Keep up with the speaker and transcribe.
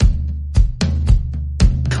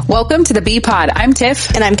Welcome to the B-Pod. I'm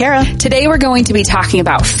Tiff. And I'm Kara. Today we're going to be talking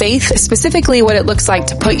about faith, specifically what it looks like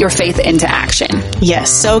to put your faith into action.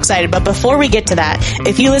 Yes, so excited. But before we get to that,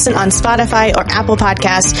 if you listen on Spotify or Apple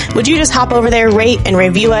Podcasts, would you just hop over there, rate and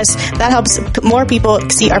review us? That helps more people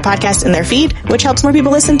see our podcast in their feed, which helps more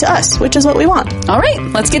people listen to us, which is what we want. All right,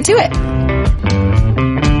 let's get to it.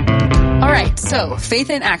 All right, so faith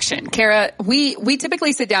in action. Kara, we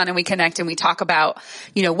typically sit down and we connect and we talk about,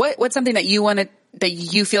 what's something that you want to, that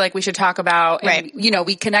you feel like we should talk about. And, right.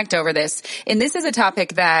 We connect over this. And this is a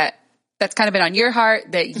topic that's kind of been on your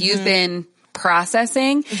heart, that you've been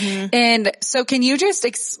processing. And so can you just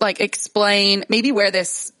explain maybe where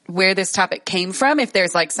this topic came from, if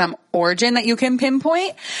there's like some origin that you can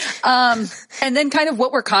pinpoint, and then kind of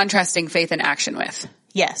what we're contrasting faith and action with.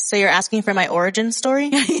 Yes. So you're asking for my origin story?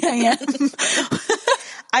 Yeah.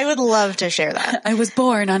 I would love to share that. I was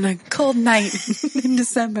born on a cold night in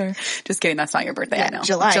December. Just kidding. That's not your birthday. Yeah, I know.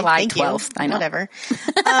 July 12th. I know. Whatever.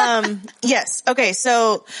 Yes. Okay.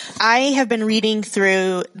 So I have been reading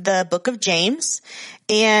through the book of James,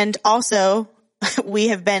 and also we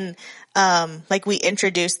have been, we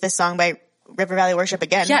introduced this song by River Valley Worship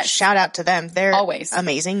again. Yes. Shout out to them. They're always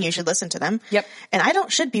amazing. You should listen to them. Yep. And I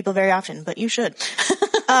don't should people very often, but you should.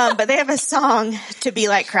 But they have a song, To Be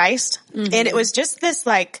Like Christ. And it was just this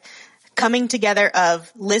coming together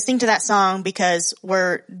of listening to that song because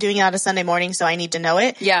we're doing it on a Sunday morning, so I need to know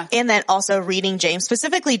it. Yeah. And then also reading James,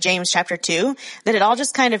 specifically James chapter 2, that it all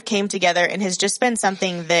just kind of came together and has just been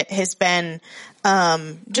something that has been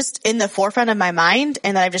just in the forefront of my mind,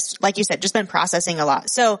 and that I've just, like you said, just been processing a lot.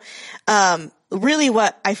 So really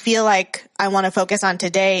what I feel like I want to focus on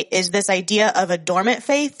today is this idea of a dormant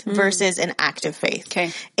faith versus an active faith.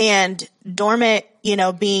 Okay. And dormant,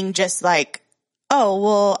 being just oh,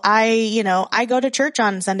 well, I go to church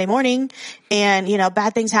on Sunday morning and,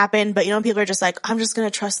 bad things happen, but people are just I'm just going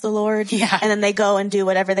to trust the Lord. Yeah. And then they go and do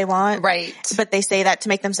whatever they want. Right. But they say that to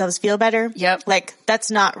make themselves feel better. Yep.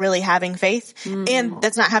 That's not really having faith. And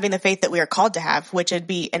that's not having the faith that we are called to have, which would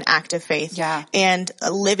be an active faith. Yeah. And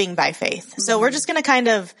living by faith. So we're just going to kind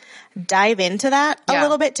of dive into that a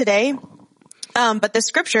little bit today. But the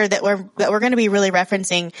scripture that we're going to be really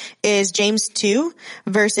referencing is James 2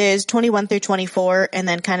 verses 21 through 24, and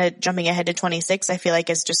then kind of jumping ahead to 26. I feel like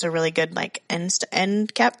is just a really good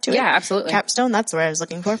end cap to it. Yeah, absolutely. Capstone. That's what I was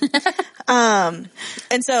looking for. And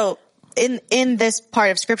so in this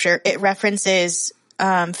part of scripture, it references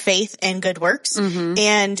faith and good works,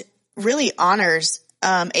 and really honors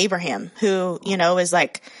Abraham, who is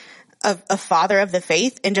a father of the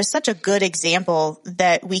faith and just such a good example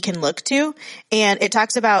that we can look to. And it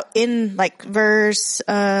talks about in verse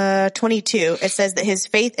 22, it says that his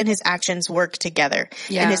faith and his actions work together,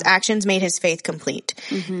 and his actions made his faith complete.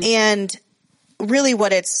 And really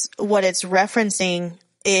what it's referencing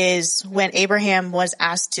is when Abraham was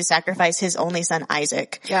asked to sacrifice his only son,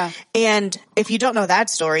 Isaac. Yeah. And if you don't know that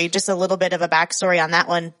story, just a little bit of a backstory on that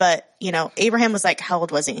one. But, Abraham was how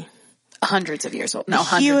old was he? Hundreds of years old. No,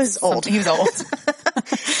 hundreds. He was old. He was old.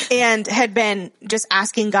 And had been just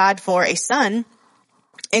asking God for a son,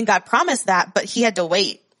 and God promised that, but he had to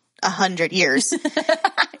wait 100 years.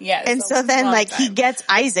 Yeah. And so then he gets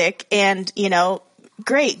Isaac, and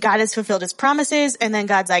great, God has fulfilled his promises, and then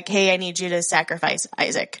God's hey, I need you to sacrifice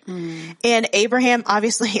Isaac. And Abraham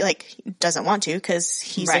obviously doesn't want to, because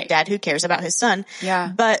he's a dad who cares about his son.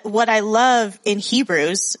 Yeah. But what I love in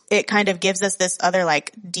Hebrews, it kind of gives us this other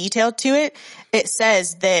detail to it. It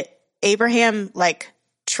says that Abraham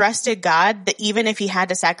trusted God that even if he had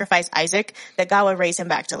to sacrifice Isaac, that God would raise him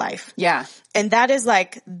back to life. Yeah. And that is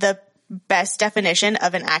the best definition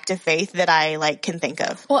of an active faith that I can think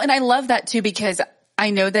of. Well, and I love that too, because I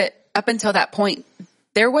know that up until that point,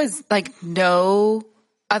 there was no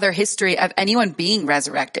other history of anyone being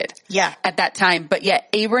resurrected. Yeah. At that time. But yet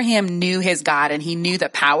Abraham knew his God, and he knew the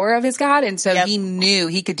power of his God. And so he knew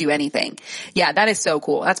he could do anything. Yeah. That is so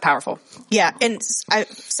cool. That's powerful. Yeah. And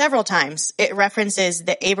several times it references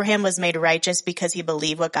that Abraham was made righteous because he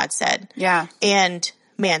believed what God said. Yeah. And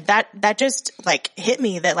man, that just hit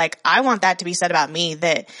me that I want that to be said about me,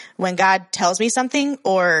 that when God tells me something,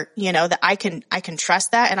 or, that I can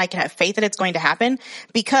trust that, and I can have faith that it's going to happen,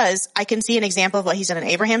 because I can see an example of what he's done in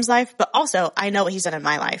Abraham's life, but also I know what he's done in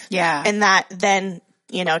my life. Yeah. And that then,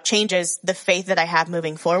 changes the faith that I have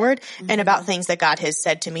moving forward and about things that God has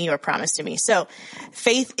said to me or promised to me. So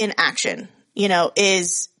faith in action,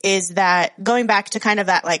 is that going back to kind of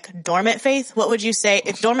that dormant faith? What would you say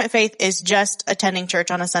if dormant faith is just attending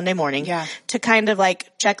church on a Sunday morning? Yeah. To kind of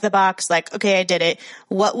check the box, okay, I did it.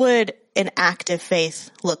 What would an active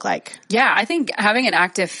faith look like? Yeah, I think having an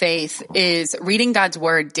active faith is reading God's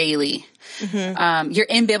word daily. you're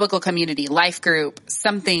in biblical community, life group,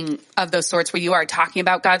 something of those sorts where you are talking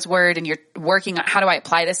about God's word and you're working on how do I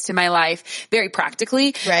apply this to my life very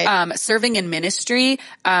practically, right. Serving in ministry,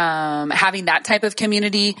 having that type of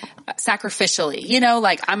community sacrificially,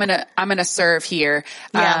 like I'm going to serve here.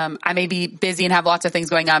 Yeah. I may be busy and have lots of things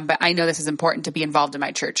going on, but I know this is important to be involved in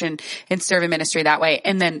my church and serve in ministry that way.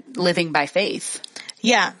 And then living by faith.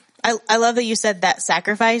 Yeah. I love that you said that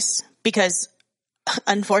sacrifice, because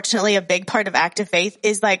unfortunately a big part of active faith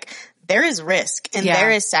is like there is risk and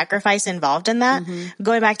there is sacrifice involved in that.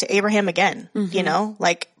 Going back to Abraham again,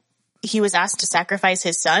 like he was asked to sacrifice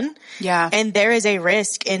his son. Yeah. And there is a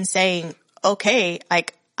risk in saying, okay,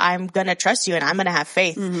 like I'm going to trust you and I'm going to have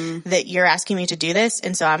faith that you're asking me to do this.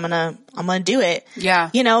 And so I'm going to do it. Yeah.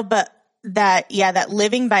 But that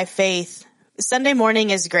living by faith, Sunday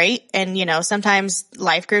morning is great. And, sometimes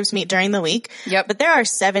life groups meet during the week. Yep. But there are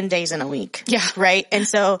 7 days in a week. Yeah. Right. And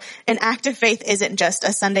so an active faith isn't just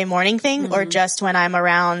a Sunday morning thing or just when I'm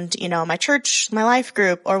around, my church, my life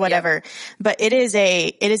group or whatever, but it is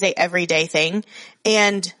a everyday thing.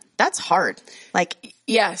 And that's hard. Like,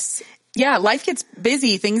 yes. Yeah, life gets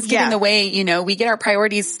busy. Things get in the way. We get our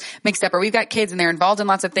priorities mixed up, or we've got kids and they're involved in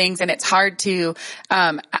lots of things, and it's hard to,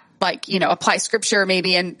 apply scripture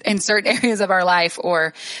maybe in certain areas of our life.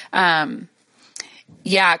 Or, Can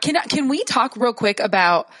we talk real quick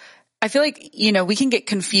about? I feel like we can get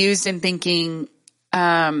confused in thinking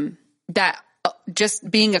that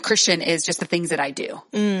just being a Christian is just the things that I do.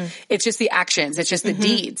 It's just the actions. It's just the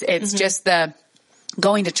deeds. It's just the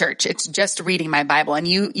going to church. It's just reading my Bible. And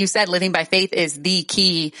you said living by faith is the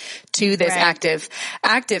key to this active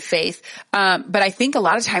faith. But I think a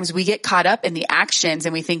lot of times we get caught up in the actions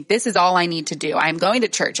and we think this is all I need to do. I am going to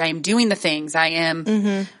church. I am doing the things. I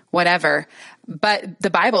am whatever. But the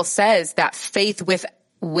Bible says that faith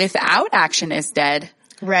without action is dead.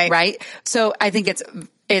 Right. Right. So I think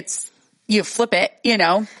it's you flip it,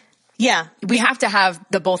 Yeah. We have to have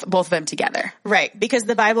both of them together. Right. Because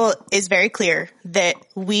the Bible is very clear that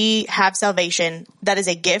we have salvation. That is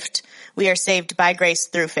a gift. We are saved by grace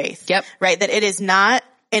through faith. Yep. Right. That it is not,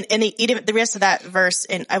 and even the rest of that verse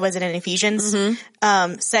in Ephesians,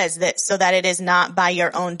 says that so that it is not by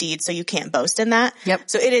your own deeds. So you can't boast in that. Yep.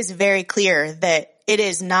 So it is very clear that it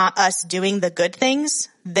is not us doing the good things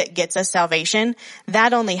that gets us salvation.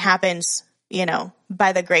 That only happens,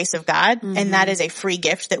 by the grace of God. And that is a free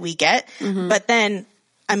gift that we get. But then,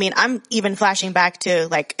 I'm even flashing back to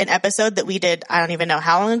like an episode that we did, I don't even know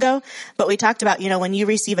how long ago, but we talked about, when you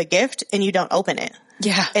receive a gift and you don't open it.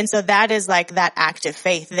 Yeah. And so that is like that active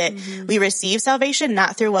faith that we receive salvation,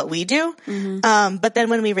 not through what we do. But then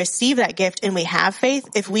when we receive that gift and we have faith,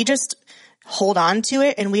 if we just hold on to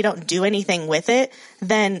it and we don't do anything with it,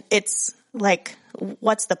 then it's like,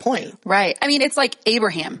 what's the point? Right. It's like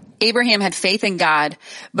Abraham. Abraham had faith in God,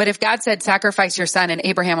 but if God said sacrifice your son and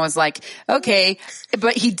Abraham was like, okay,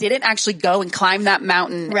 but he didn't actually go and climb that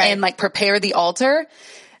mountain and like prepare the altar,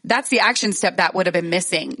 that's the action step that would have been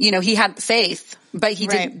missing. He had faith, but he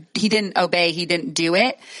didn't obey. He didn't do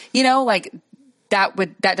it.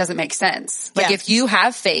 That doesn't make sense. Like if you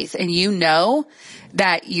have faith and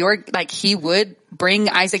that he would bring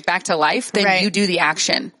Isaac back to life, then you do the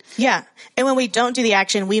action. Yeah. And when we don't do the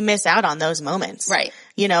action, we miss out on those moments. Right.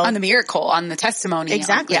 On the miracle, on the testimony.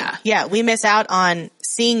 Exactly. Yeah. We miss out on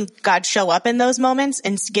seeing God show up in those moments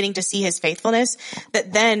and getting to see his faithfulness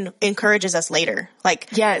that then encourages us later.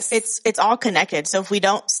 Yes, it's all connected. So if we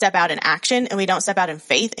don't step out in action and we don't step out in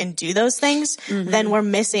faith and do those things, then we're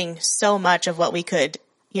missing so much of what we could,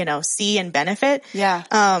 see and benefit. Yeah.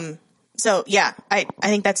 So yeah, I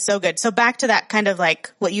think that's so good. So back to that kind of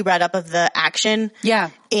like what you brought up of the action.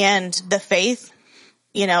 Yeah. And the faith,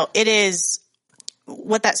 it is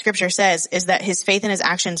what that scripture says is that his faith and his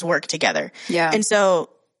actions work together. Yeah. And so,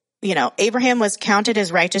 Abraham was counted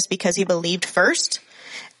as righteous because he believed first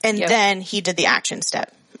and then he did the action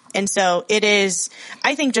step. And so it is,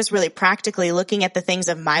 I think, just really practically looking at the things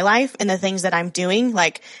of my life and the things that I'm doing,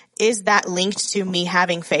 like, is that linked to me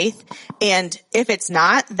having faith? And if it's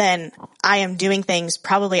not, then I am doing things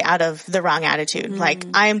probably out of the wrong attitude. Like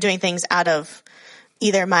I am doing things out of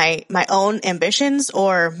either my own ambitions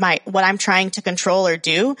or what I'm trying to control or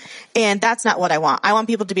do. And that's not what I want. I want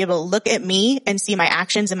people to be able to look at me and see my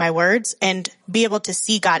actions and my words and be able to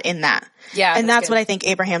see God in that. Yeah. And that's what I think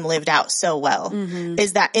Abraham lived out so well,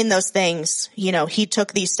 is that in those things, he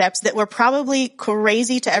took these steps that were probably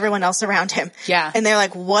crazy to everyone else around him. Yeah. And they're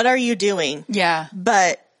like, what are you doing? Yeah.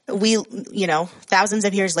 But we, thousands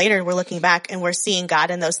of years later, we're looking back and we're seeing God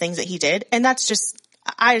in those things that he did. And I just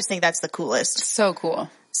think that's the coolest. So cool.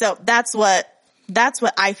 So that's what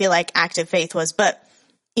I feel like active faith was. But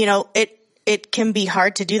you know, it can be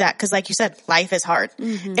hard to do that. Cause like you said, life is hard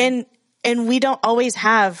and we don't always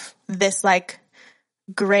have this like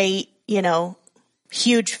great, you know,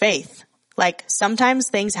 huge faith. Like sometimes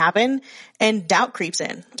things happen and doubt creeps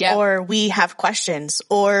in or we have questions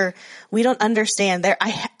or we don't understand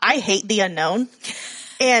I hate the unknown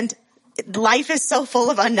and life is so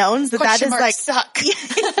full of unknowns that is like suck.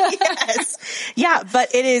 Yes. Yeah.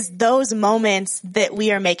 But it is those moments that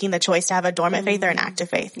we are making the choice to have a dormant faith or an active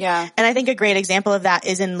faith. Yeah. And I think a great example of that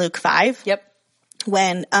is in Luke 5. Yep.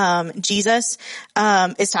 When, Jesus,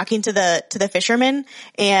 is talking to the fishermen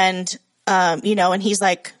and, you know, and he's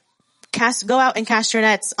like, go out and cast your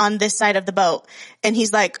nets on this side of the boat. And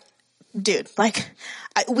he's like, dude, like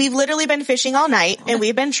we've literally been fishing all night and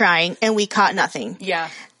we've been trying and we caught nothing. Yeah.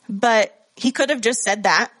 But he could have just said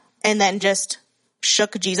that and then just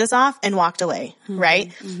shook Jesus off and walked away.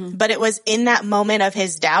 Right. But it was in that moment of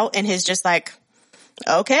his doubt and his just like,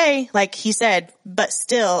 okay, like he said, but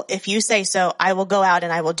still, if you say so, I will go out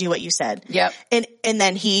and I will do what you said. Yep. And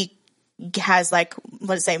then he has like,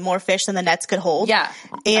 more fish than the nets could hold. Yeah.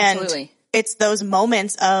 And absolutely. It's those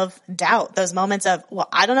moments of doubt, those moments of, well,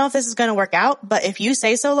 I don't know if this is going to work out, but if you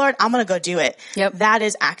say so, Lord, I'm going to go do it. Yep. That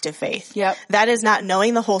is active faith. Yep. That is not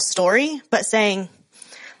knowing the whole story, but saying,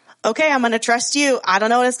 okay, I'm going to trust you. I don't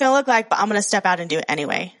know what it's going to look like, but I'm going to step out and do it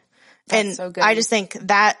anyway. That's and so good. I just think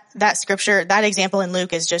that scripture, that example in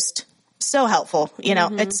Luke is just so helpful. You know,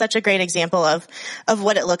 it's such a great example of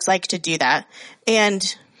what it looks like to do that.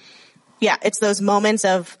 And yeah, it's those moments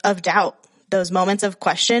of doubt, those moments of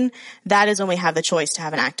question. That is when we have the choice to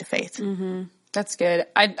have an active faith. That's good.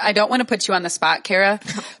 I don't want to put you on the spot, Kara,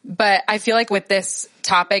 but I feel like with this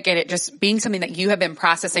topic and it just being something that you have been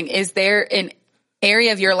processing, is there an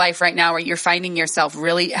area of your life right now where you're finding yourself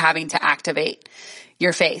really having to activate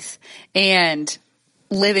your faith and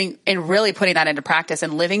living and really putting that into practice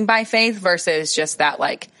and living by faith versus just that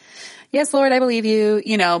like, yes, Lord, I believe you,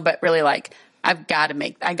 you know, but really like, I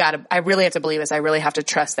really have to believe this. I really have to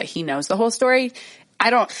trust that he knows the whole story.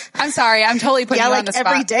 I'm sorry. I'm totally putting you on the spot.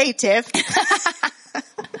 Every day, Tiff.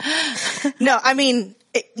 No, I mean,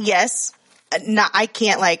 yes, I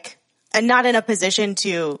can't like, I'm not in a position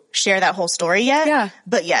to share that whole story yet. Yeah.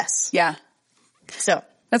 But yes. Yeah. So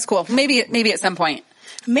that's cool. Maybe at some point.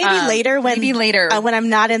 Maybe later when I'm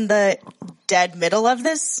not in the dead middle of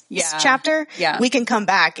this chapter, we can come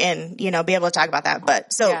back and, you know, be able to talk about that.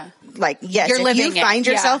 But like, yes, if you find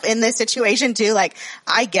yourself in this situation too, like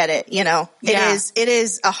I get it, you know, it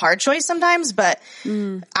is a hard choice sometimes, but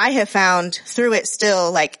I have found through it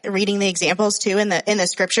still like reading the examples too in the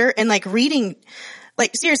scripture and like reading,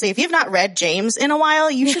 like seriously, if you've not read James in a while,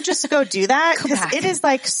 you should just go do that because it is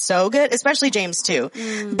like so good, especially James too.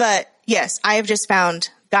 But yes, I have just found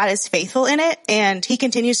God is faithful in it and he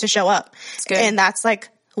continues to show up. And that's like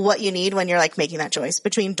what you need when you're like making that choice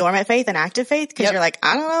between dormant faith and active faith. Because you're like,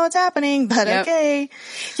 I don't know what's happening, but okay.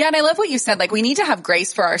 Yeah. And I love what you said. Like we need to have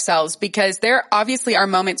grace for ourselves because there obviously are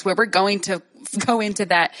moments where we're going to go into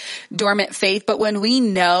that dormant faith. But when we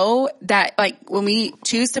know that, like when we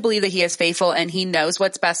choose to believe that he is faithful and he knows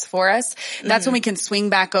what's best for us, that's when we can swing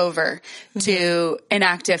back over to an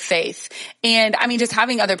active faith. And I mean, just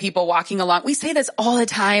having other people walking along, we say this all the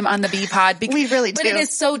time on the B Pod. We really do. But it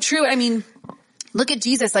is so true. I mean, look at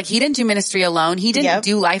Jesus. Like he didn't do ministry alone. He didn't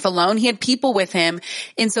do life alone. He had people with him.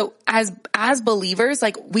 And so as believers,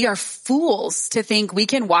 like we are fools to think we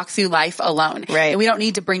can walk through life alone. Right. And we don't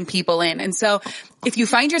need to bring people in. And so if you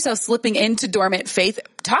find yourself slipping into dormant faith,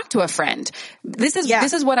 talk to a friend. This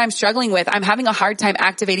is what I'm struggling with. I'm having a hard time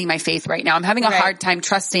activating my faith right now. I'm having a hard time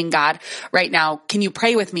trusting God right now. Can you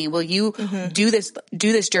pray with me? Will you do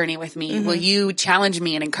this journey with me? Will you challenge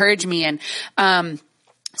me and encourage me? And,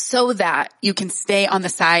 so that you can stay on the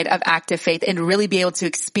side of active faith and really be able to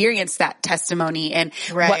experience that testimony and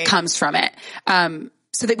what comes from it.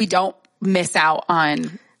 So that we don't miss out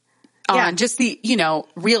on just the, you know,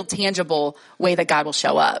 real tangible way that God will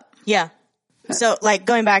show up. Yeah. So like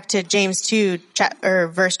going back to James 2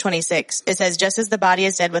 verse 26, it says, just as the body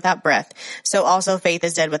is dead without breath, so also faith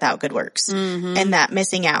is dead without good works. And that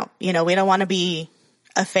missing out, you know, we don't want to be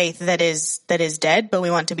a faith that is dead, but we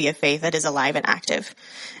want to be a faith that is alive and active.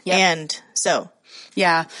 And so.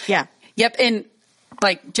 Yeah. Yep. And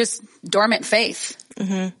like just dormant faith,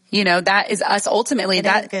 you know, that is us ultimately.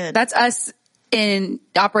 That's us in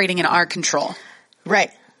operating in our control.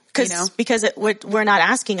 Right. Because we're not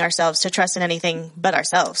asking ourselves to trust in anything but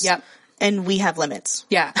ourselves. Yep. And we have limits.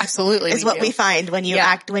 Yeah, absolutely. Is what we find when you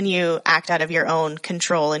act out of your own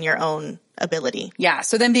control and your own ability. Yeah.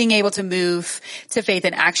 So then being able to move to faith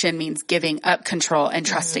in action means giving up control and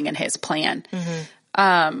trusting in his plan.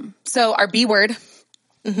 So our B word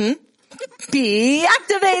Be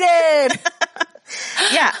activated.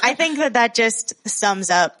 Yeah, I think that just sums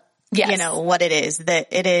up, Yes. you know, what it is, that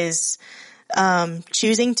it is,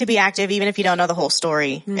 choosing to be active, even if you don't know the whole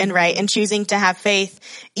story, and choosing to have faith,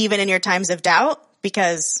 even in your times of doubt,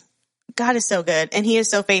 because God is so good and he is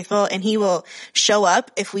so faithful, and he will show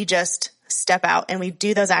up if we just step out and we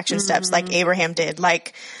do those action steps like Abraham did.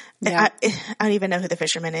 Like, I don't even know who the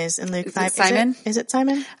fisherman is in Luke 5. Simon? Is it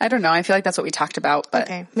Simon? I don't know. I feel like that's what we talked about, but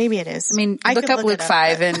Okay, maybe it is. I mean, look up Luke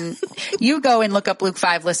 5 and you go and look up Luke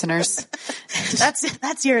 5, listeners.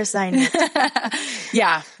 That's your assignment.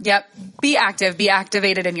 Yeah. Yep. Be active, be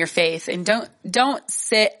activated in your faith, and don't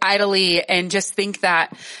sit idly and just think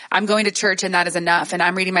that I'm going to church and that is enough, and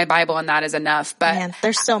I'm reading my Bible and that is enough. But Man,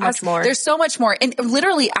 there's so much more. There's so much more. And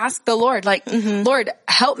literally ask the Lord, like, Lord,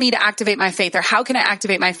 help me to activate my faith, or how can I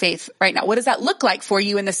activate my faith right now? What does that look like for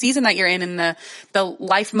you in the season that you're in the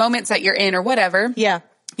life moments that you're in, or whatever? Yeah.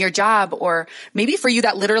 Your job, or maybe for you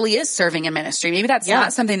that literally is serving in ministry. Maybe that's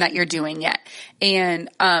not something that you're doing yet. And,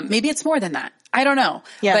 maybe it's more than that. I don't know.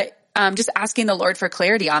 Yeah. But, just asking the Lord for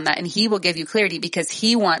clarity on that, and he will give you clarity, because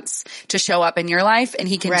he wants to show up in your life, and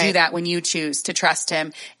he can do that when you choose to trust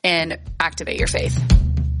him and activate your faith.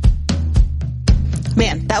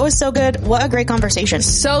 Man, that was so good. What a great conversation.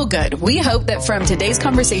 So good. We hope that from today's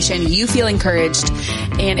conversation, you feel encouraged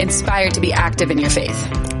and inspired to be active in your faith.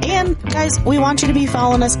 And guys, we want you to be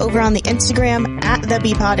following us over on the Instagram at the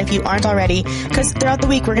BPod if you aren't already, because throughout the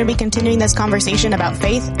week, we're going to be continuing this conversation about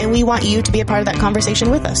faith, and we want you to be a part of that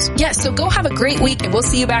conversation with us. Yes. So go have a great week, and we'll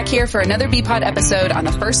see you back here for another BPod episode on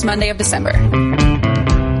the first Monday of December.